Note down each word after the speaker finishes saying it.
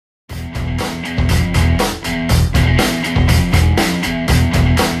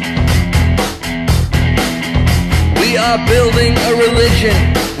building a religion.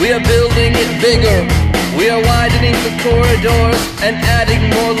 We are building it bigger. We are widening the corridors and adding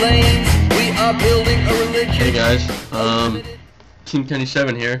more lanes. We are building a religion. Hey guys, Team Kenny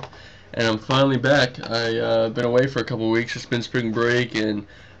 7 here, and I'm finally back. I've been away for a couple weeks. It's been spring break, and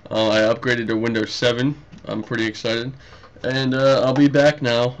I upgraded to Windows 7. I'm pretty excited, and I'll be back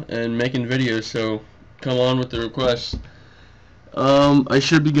now and making videos. So come on with the requests. I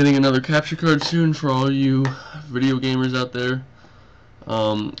should be getting another capture card soon for all you video gamers out there.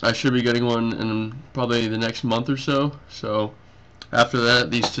 I should be getting one in probably the next month or so. So after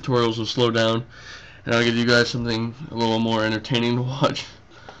that, these tutorials will slow down, and I'll give you guys something a little more entertaining to watch.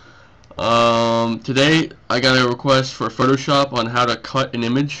 Today I got a request for Photoshop on how to cut an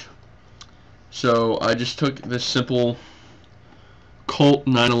image. So I just took this simple Colt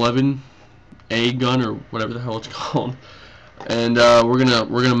 911A gun, or whatever the hell it's called, and we're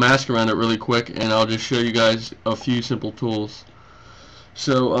gonna mask around it really quick, and I'll just show you guys a few simple tools.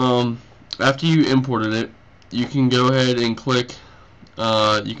 So after you imported it, you can go ahead and click.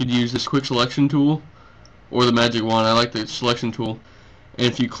 You could use this quick selection tool or the magic wand. I like the selection tool. And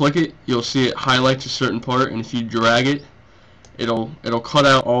if you click it, you'll see it highlights a certain part, and if you drag it, it'll cut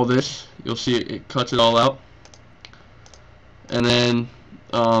out all this. You'll see it cuts it all out. And then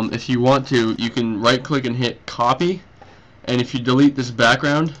if you want to, you can right click and hit copy, and if you delete this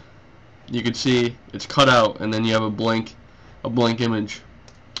background, you can see it's cut out, and then you have a blank image.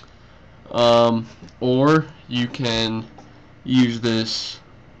 Or you can use this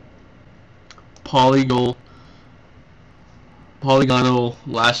polygonal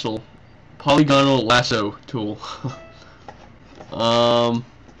lasso tool.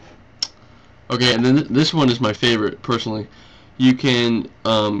 Okay, and then this one is my favorite personally. You can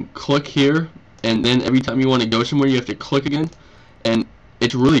click here, and then every time you want to go somewhere, you have to click again, and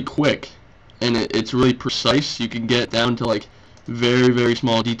it's really quick, and it's really precise. You can get down to like very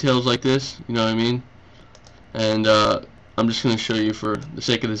small details like this, you know what I mean? And I'm just going to show you for the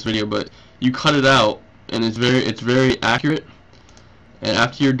sake of this video, but you cut it out, and it's very accurate. And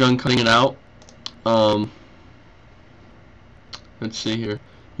after you're done cutting it out, let's see here,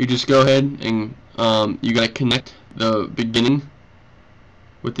 you just go ahead and you gotta connect the beginning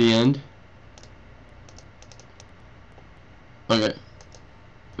with the end. Okay,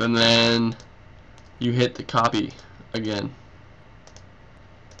 and then you hit the copy again.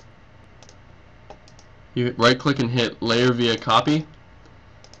 You right click and hit layer via copy,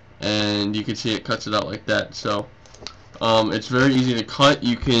 and you can see it cuts it out like that. So it's very easy to cut.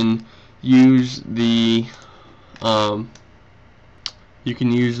 You can use the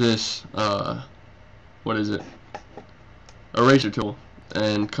this what is it, eraser tool,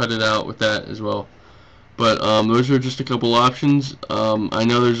 and cut it out with that as well. But those are just a couple options. I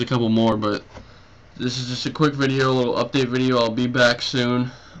know there's a couple more, but this is just a quick video, a little update video. I'll be back soon.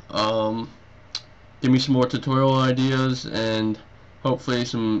 Give me some more tutorial ideas, and hopefully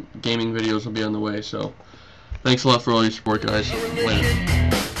some gaming videos will be on the way. So thanks a lot for all your support, guys. Later.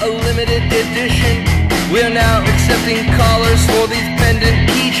 A limited edition. We are now accepting callers for these pendant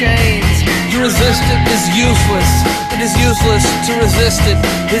keychains. To resist it is useless. It is useless to resist it.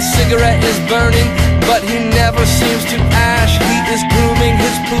 His cigarette is burning, but he never seems to ash. He is grooming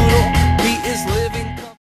his poodle.